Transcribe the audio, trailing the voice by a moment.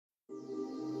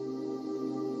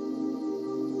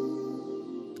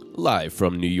Live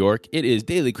from New York, it is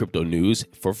Daily Crypto News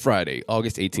for Friday,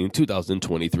 August 18,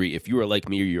 2023. If you are like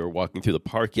me or you were walking through the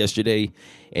park yesterday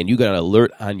and you got an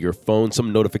alert on your phone,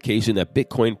 some notification that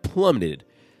Bitcoin plummeted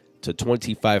to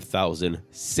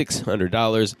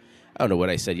 $25,600. I don't know what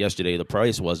I said yesterday the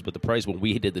price was, but the price when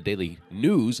we did the daily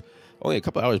news only a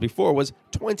couple hours before was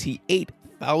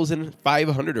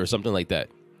 $28,500 or something like that.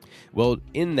 Well,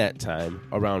 in that time,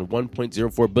 around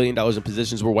 $1.04 billion in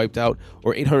positions were wiped out,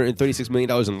 or $836 million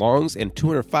in longs and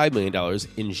 $205 million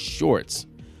in shorts.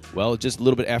 Well, just a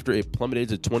little bit after it plummeted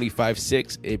to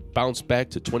 25.6, it bounced back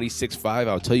to 26.5.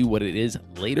 I'll tell you what it is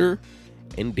later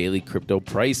in daily crypto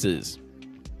prices.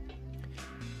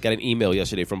 Got an email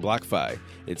yesterday from BlockFi.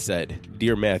 It said,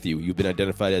 "Dear Matthew, you've been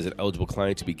identified as an eligible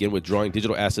client to begin withdrawing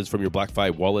digital assets from your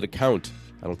BlockFi wallet account."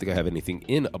 I don't think I have anything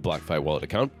in a BlockFi wallet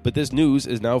account, but this news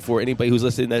is now for anybody who's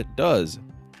listening that does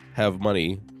have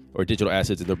money or digital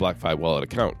assets in their BlockFi wallet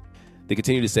account. They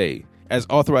continue to say, as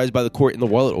authorized by the court in the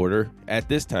wallet order, at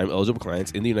this time, eligible clients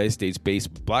in the United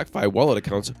States-based BlockFi wallet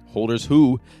accounts holders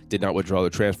who did not withdraw or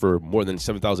transfer more than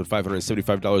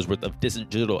 $7,575 worth of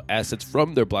digital assets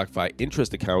from their BlockFi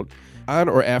interest account on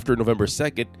or after November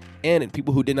 2nd, and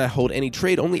people who did not hold any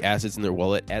trade-only assets in their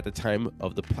wallet at the time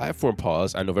of the platform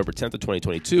pause on November 10th of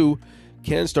 2022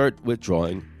 can start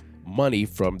withdrawing money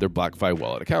from their BlockFi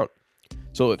wallet account.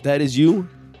 So if that is you,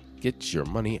 get your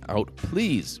money out,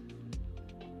 please.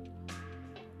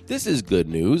 This is good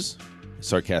news.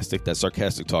 Sarcastic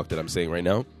talk that I'm saying right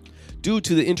now. Due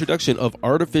to the introduction of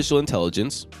artificial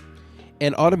intelligence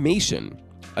and automation,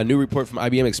 a new report from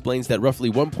IBM explains that roughly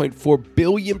 1.4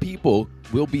 billion people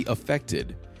will be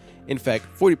affected. In fact,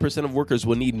 40% of workers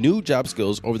will need new job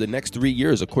skills over the next 3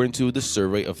 years, according to the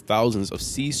survey of thousands of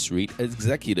C-suite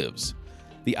executives.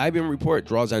 The IBM report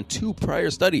draws on two prior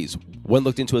studies. One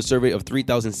looked into a survey of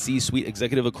 3,000 C-suite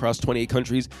executives across 28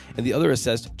 countries, and the other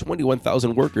assessed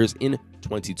 21,000 workers in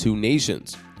 22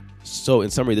 nations. So, in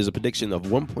summary, there's a prediction of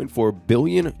 1.4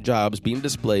 billion jobs being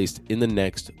displaced in the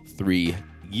next 3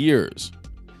 years.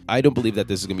 I don't believe that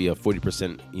this is going to be a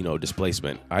 40%,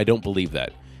 displacement. I don't believe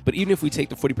that. But even if we take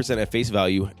the 40% at face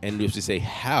value and if we say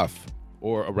half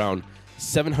or around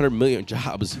 700 million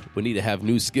jobs would need to have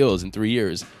new skills in 3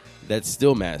 years, that's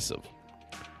still massive.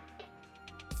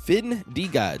 Finn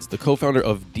DeGods, the co-founder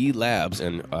of D Labs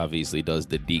and obviously does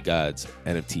the DeGods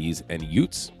NFTs and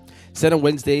Utes, said on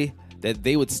Wednesday that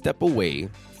they would step away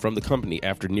from the company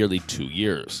after nearly 2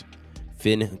 years.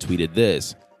 Finn tweeted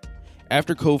this: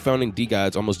 "After co-founding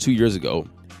DeGods almost 2 years ago,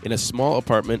 in a small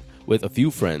apartment with a few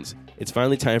friends, it's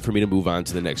finally time for me to move on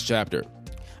to the next chapter.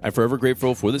 I'm forever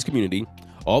grateful for this community,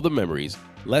 all the memories,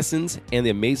 lessons, and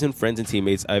the amazing friends and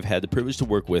teammates I've had the privilege to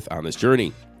work with on this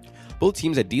journey. Both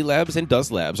teams at D Labs and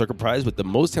Dust Labs are comprised with the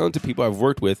most talented people I've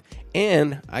worked with,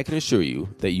 and I can assure you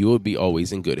that you will be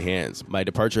always in good hands. My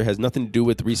departure has nothing to do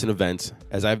with recent events,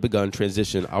 as I've begun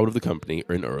transition out of the company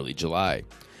in early July.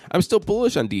 I'm still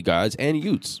bullish on DeGods and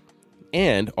Utes,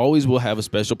 and always will have a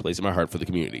special place in my heart for the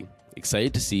community.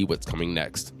 Excited to see what's coming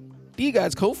next."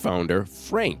 DeGods co-founder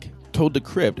Frank told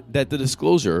Decrypt that this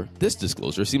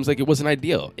disclosure seems like it wasn't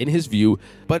ideal in his view,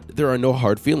 but there are no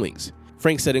hard feelings.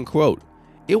 Frank said in quote,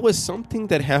 "It was something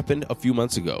that happened a few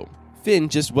months ago. Finn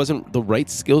just wasn't the right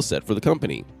skill set for the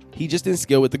company. He just didn't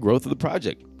scale with the growth of the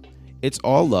project. It's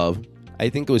all love. I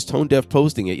think it was tone deaf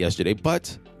posting it yesterday,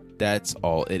 but that's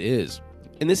all it is."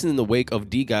 And this is in the wake of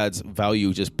DeGods'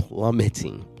 value just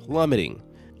plummeting.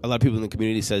 A lot of people in the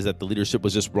community says that the leadership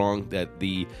was just wrong, that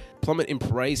the plummet in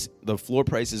price, the floor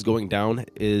price is going down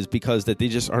is because that they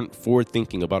just aren't forward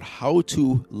thinking about how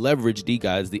to leverage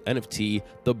DeGods, the NFT,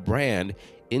 the brand,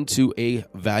 into a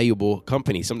valuable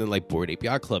company, something like Bored Ape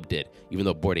Yacht Club did. Even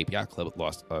though Bored Ape Yacht Club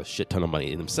lost a shit ton of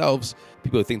money in themselves,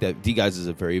 people think that DeGods is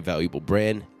a very valuable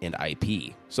brand and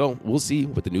IP. So we'll see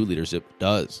what the new leadership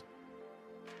does.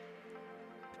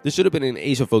 This should have been an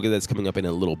Asia focus that's coming up in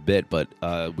a little bit, but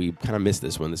we kind of missed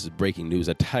this one. This is breaking news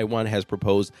that Taiwan has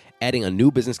proposed adding a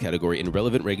new business category in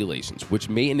relevant regulations, which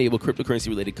may enable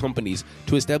cryptocurrency-related companies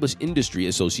to establish industry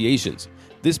associations.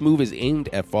 This move is aimed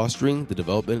at fostering the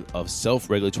development of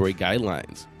self-regulatory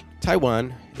guidelines.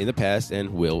 Taiwan, in the past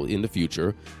and will in the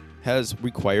future, has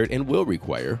required and will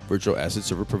require virtual asset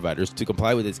server providers to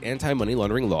comply with its anti-money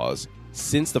laundering laws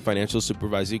since the Financial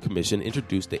Supervisory Commission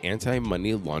introduced the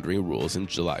anti-money laundering rules in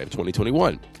July of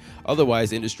 2021.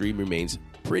 Otherwise, the industry remains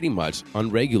pretty much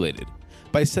unregulated.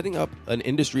 By setting up an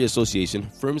industry association,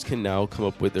 firms can now come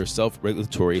up with their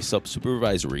self-regulatory,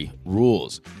 self-supervisory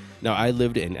rules. Now, I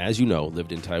lived in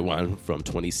Taiwan from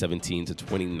 2017 to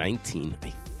 2019,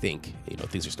 I think.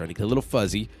 Things are starting to get a little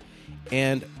fuzzy.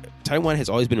 And Taiwan has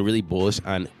always been really bullish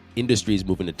on industries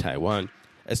moving to Taiwan,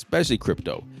 especially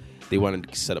crypto. They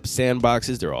wanted to set up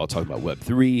sandboxes. They're all talking about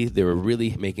Web3. They were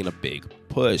really making a big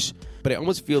push. But I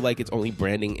almost feel like it's only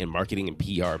branding and marketing and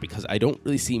PR because I don't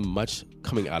really see much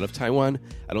coming out of Taiwan.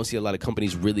 I don't see a lot of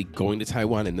companies really going to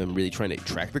Taiwan and then really trying to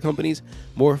attract the companies.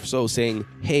 More so saying,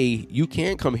 hey, you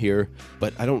can come here,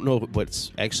 but I don't know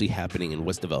what's actually happening and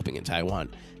what's developing in Taiwan.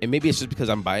 And maybe it's just because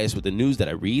I'm biased with the news that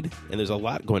I read, and there's a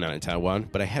lot going on in Taiwan,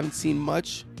 but I haven't seen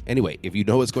much. Anyway, if you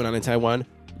know what's going on in Taiwan,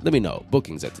 let me know.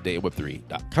 Bookings at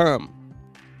todayatweb3.com.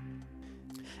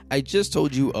 I just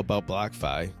told you about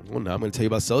BlockFi. Well, now I'm going to tell you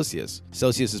about Celsius.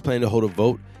 Celsius is planning to hold a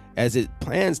vote as it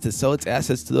plans to sell its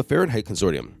assets to the Fahrenheit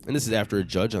Consortium. And this is after a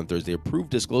judge on Thursday approved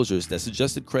disclosures that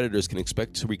suggested creditors can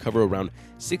expect to recover around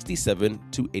 67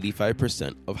 to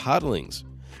 85% of hodlings.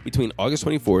 Between August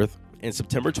 24th and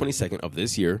September 22nd of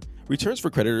this year, returns for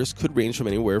creditors could range from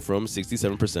anywhere from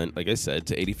 67%, like I said,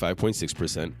 to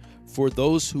 85.6% for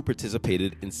those who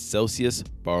participated in Celsius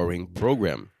borrowing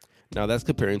program. Now, that's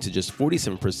comparing to just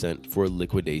 47% for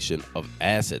liquidation of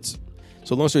assets.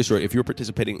 So long story short, if you're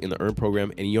participating in the EARN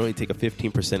program and you only take a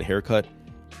 15% haircut,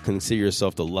 consider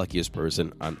yourself the luckiest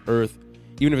person on earth.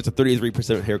 Even if it's a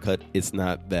 33% haircut, it's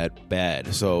not that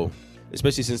bad. So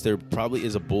especially since there probably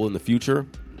is a bull in the future,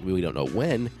 we don't know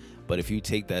when, but if you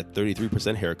take that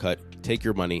 33% haircut, take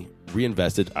your money,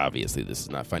 reinvest it. Obviously, this is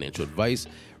not financial advice.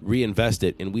 Reinvest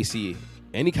it, and we see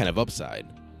any kind of upside,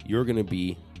 you're going to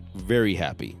be very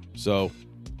happy. So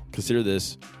consider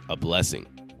this a blessing.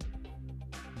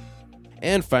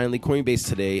 And finally, Coinbase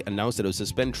today announced that it would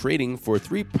suspend trading for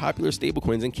 3 popular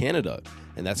stablecoins in Canada.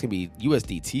 And that's going to be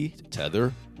USDT,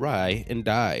 Tether, RAI, and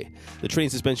DAI. The trading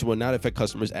suspension will not affect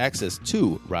customers' access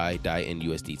to RAI, DAI, and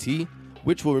USDT,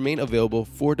 which will remain available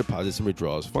for deposits and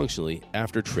withdrawals functionally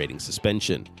after trading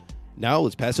suspension. Now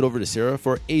let's pass it over to Sarah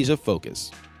for Asia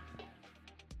Focus.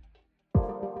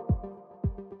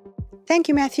 Thank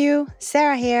you, Matthew.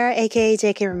 Sarah here, aka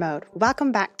JK Remote.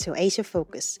 Welcome back to Asia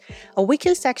Focus, a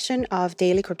weekly section of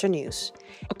daily crypto news.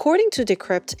 According to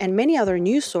Decrypt and many other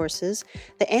news sources,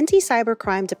 the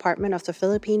Anti-Cybercrime Department of the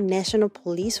Philippine National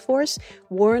Police Force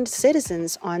warned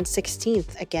citizens on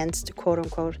 16th against,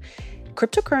 quote-unquote,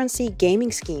 cryptocurrency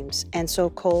gaming schemes and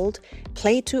so-called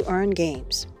play-to-earn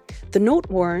games. The note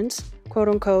warns,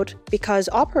 quote-unquote, because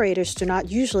operators do not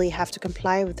usually have to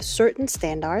comply with certain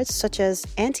standards such as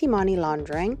anti-money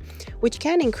laundering, which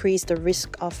can increase the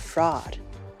risk of fraud.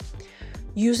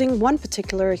 Using one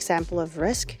particular example of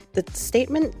risk, the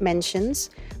statement mentions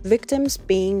victims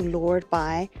being lured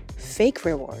by fake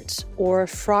rewards or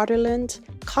fraudulent,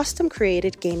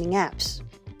 custom-created gaming apps.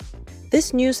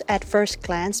 This news at first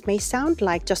glance may sound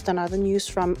like just another news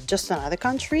from just another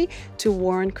country to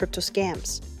warn crypto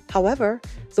scams. However,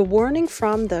 the warning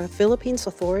from the Philippines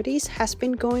authorities has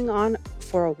been going on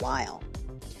for a while.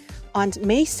 On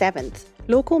May 7th,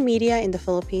 local media in the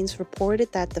Philippines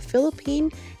reported that the Philippine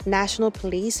National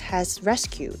Police has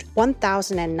rescued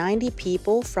 1,090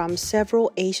 people from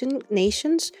several Asian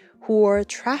nations who were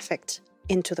trafficked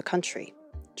into the country.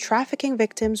 Trafficking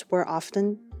victims were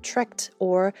often tricked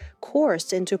or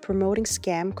coerced into promoting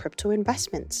scam crypto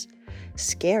investments.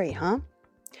 Scary, huh?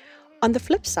 On the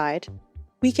flip side,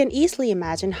 we can easily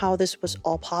imagine how this was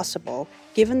all possible,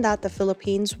 given that the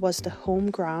Philippines was the home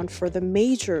ground for the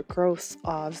major growth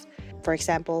of, for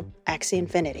example, Axie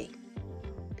Infinity.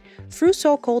 Through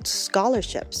so-called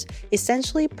scholarships,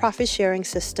 essentially profit-sharing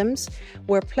systems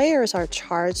where players are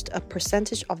charged a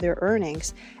percentage of their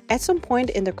earnings, at some point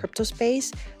in the crypto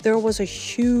space, there was a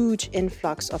huge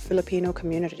influx of Filipino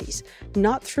communities,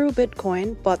 not through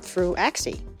Bitcoin, but through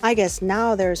Axie. I guess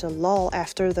now there's a lull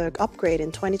after the upgrade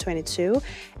in 2022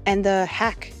 and the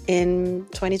hack in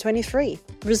 2023,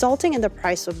 resulting in the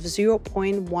price of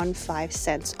 0.15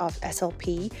 cents of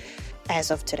SLP as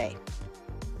of today.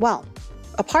 Well,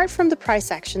 apart from the price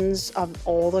actions of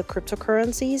all the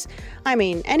cryptocurrencies,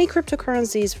 any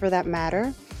cryptocurrencies for that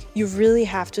matter, you really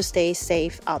have to stay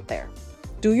safe out there.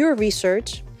 Do your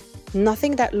research.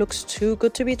 Nothing that looks too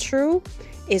good to be true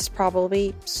is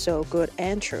probably so good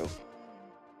and true.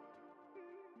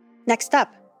 Next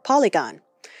up, Polygon.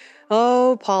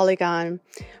 Oh, Polygon.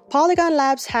 Polygon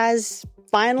Labs has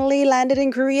finally landed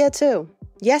in Korea too.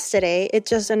 Yesterday, it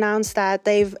just announced that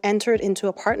they've entered into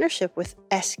a partnership with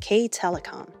SK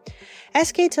Telecom.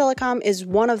 SK Telecom is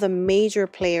one of the major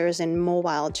players in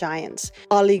mobile giants,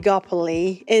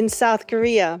 oligopoly in South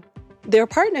Korea. Their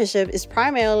partnership is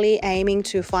primarily aiming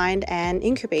to find and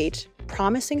incubate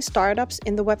promising startups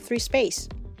in the Web3 space.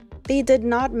 They did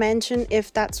not mention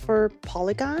if that's for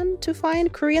Polygon to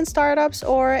find Korean startups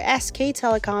or SK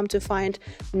Telecom to find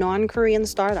non-Korean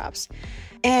startups.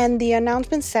 And the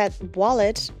announcement said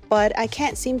wallet, but I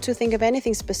can't seem to think of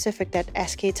anything specific that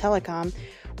SK Telecom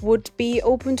would be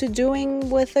open to doing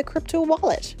with a crypto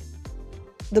wallet.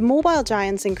 The mobile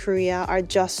giants in Korea are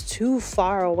just too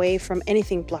far away from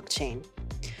anything blockchain.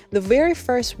 The very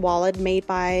first wallet made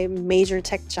by major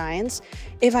tech giants,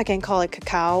 if I can call it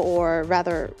Kakao or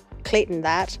rather Clayton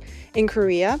that, in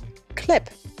Korea, Clip,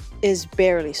 is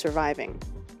barely surviving.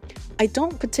 I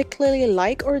don't particularly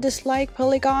like or dislike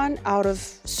Polygon out of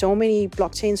so many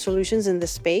blockchain solutions in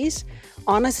this space.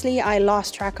 Honestly, I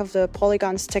lost track of the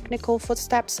Polygon's technical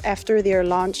footsteps after their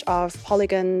launch of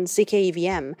Polygon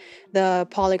zkEVM, the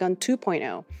Polygon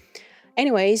 2.0.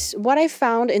 Anyways, what I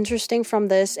found interesting from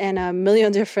this and a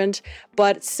million different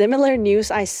but similar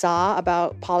news I saw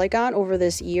about Polygon over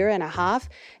this year and a half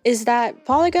is that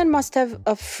Polygon must have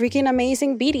a freaking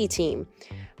amazing BD team.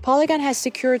 Polygon has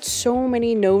secured so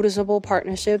many noticeable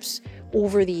partnerships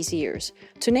over these years.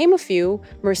 To name a few,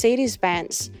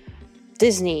 Mercedes-Benz,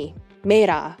 Disney,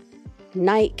 Meta,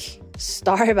 Nike,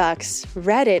 Starbucks,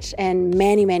 Reddit, and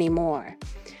many, many more.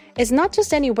 It's not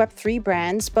just any Web3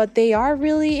 brands, but they are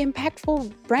really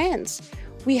impactful brands.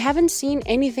 We haven't seen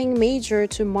anything major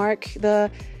to mark the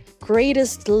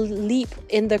greatest leap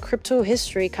in the crypto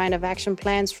history kind of action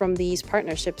plans from these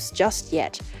partnerships just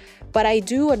yet. But I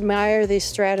do admire the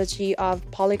strategy of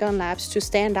Polygon Labs to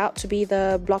stand out to be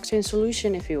the blockchain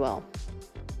solution, if you will.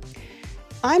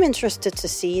 I'm interested to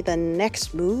see the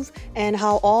next move and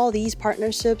how all these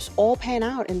partnerships all pan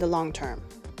out in the long term.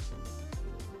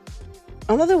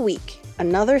 Another week,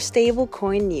 another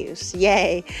stablecoin news.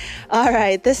 Yay! All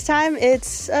right, this time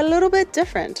it's a little bit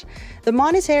different. The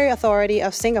Monetary Authority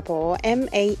of Singapore,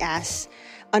 MAS,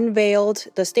 unveiled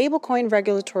the stablecoin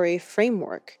regulatory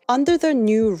framework. Under the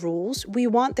new rules, we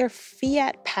want their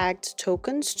fiat-pegged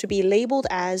tokens to be labeled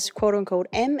as quote-unquote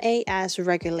MAS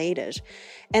regulated,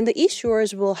 and the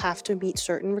issuers will have to meet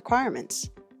certain requirements.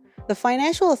 The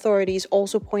financial authorities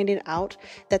also pointed out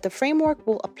that the framework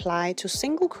will apply to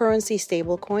single currency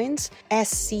stablecoins,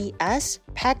 SCS,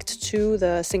 pegged to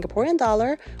the Singaporean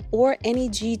dollar or any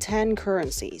G10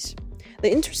 currencies.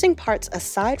 The interesting parts,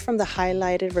 aside from the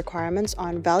highlighted requirements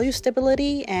on value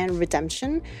stability and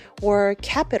redemption, were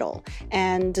capital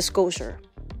and disclosure.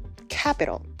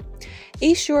 Capital.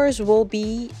 Issuers will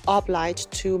be obliged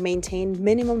to maintain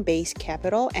minimum base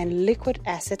capital and liquid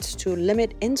assets to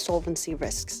limit insolvency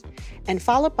risks. And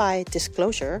followed by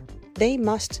disclosure, they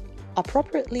must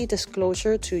appropriately disclose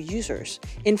to users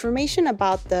information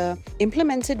about the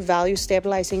implemented value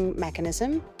stabilizing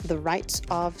mechanism, the rights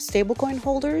of stablecoin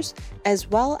holders, as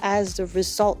well as the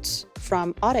results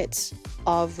from audits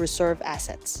of reserve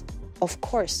assets. Of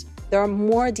course, there are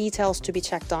more details to be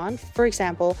checked on. For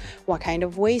example, what kind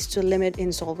of ways to limit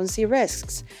insolvency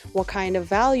risks, what kind of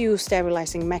value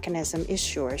stabilizing mechanism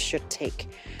issuers should take,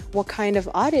 what kind of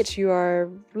audit you are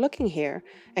looking here,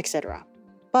 etc.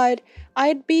 But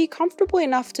I'd be comfortable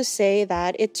enough to say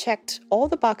that it checked all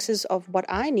the boxes of what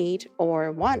I need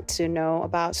or want to know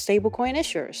about stablecoin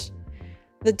issuers.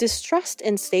 The distrust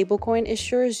in stablecoin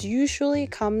issuers usually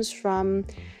comes from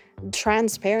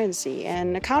transparency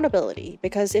and accountability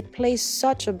because it plays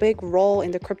such a big role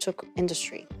in the crypto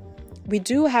industry. We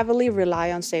do heavily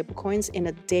rely on stablecoins in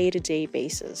a day-to-day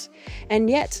basis, and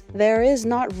yet there is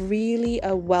not really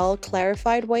a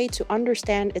well-clarified way to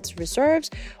understand its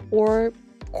reserves or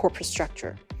corporate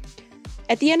structure.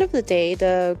 At the end of the day,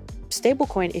 the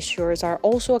stablecoin issuers are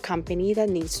also a company that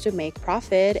needs to make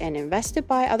profit and invested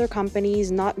by other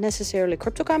companies, not necessarily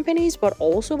crypto companies, but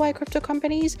also by crypto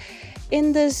companies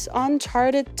in this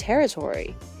uncharted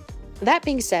territory. That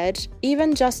being said,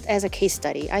 even just as a case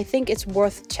study, I think it's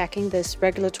worth checking this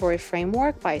regulatory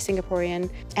framework by Singaporean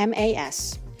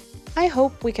MAS. I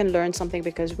hope we can learn something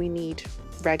because we need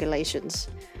regulations.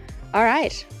 All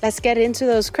right, let's get into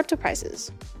those crypto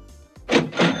prices.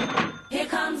 Here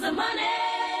comes the money.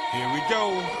 Here we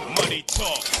go. Money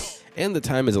talk. And the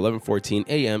time is 11:14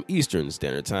 a.m. Eastern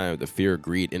Standard Time. The Fear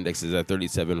Greed Index is at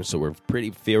 37, so we're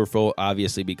pretty fearful,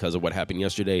 obviously, because of what happened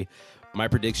yesterday. My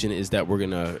prediction is that we're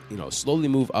going to, slowly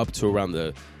move up to around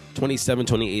the 27,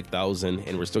 28,000,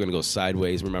 and we're still going to go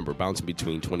sideways. Remember, bouncing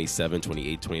between 27,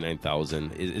 28,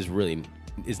 29,000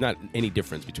 is not any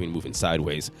difference between moving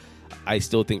sideways. I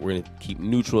still think we're going to keep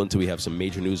neutral until we have some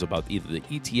major news about either the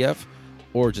ETF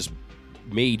or just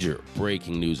major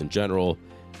breaking news in general.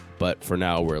 But for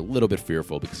now, we're a little bit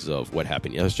fearful because of what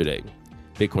happened yesterday.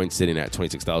 Bitcoin sitting at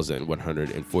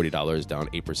 $26,140, down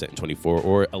 8% in 24,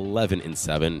 or 11 in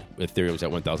 7. Ethereum's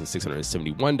at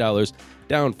 $1,671,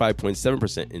 down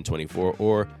 5.7% in 24,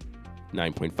 or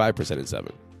 9.5% in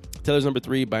 7. Tether's number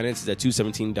 3. Binance is at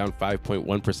 217, down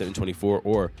 5.1% in 24,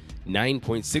 or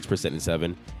 9.6% in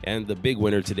 7. And the big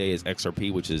winner today is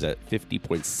XRP, which is at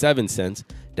 50.7 cents,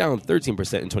 down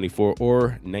 13% in 24,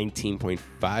 or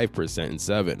 19.5% in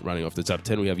 7. Rounding off the top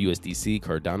 10, we have USDC,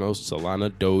 Cardano,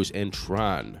 Solana, Doge, and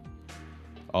Tron,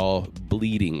 all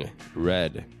bleeding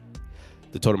red.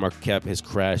 The total market cap has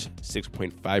crashed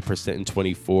 6.5% in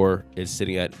 24. It's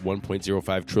sitting at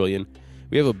 1.05 trillion.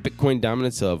 We have a Bitcoin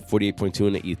dominance of 48.2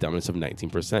 and an ETH dominance of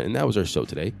 19%. And that was our show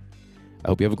today. I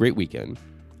hope you have a great weekend.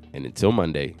 And until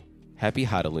Monday, happy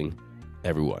hodling,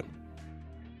 everyone.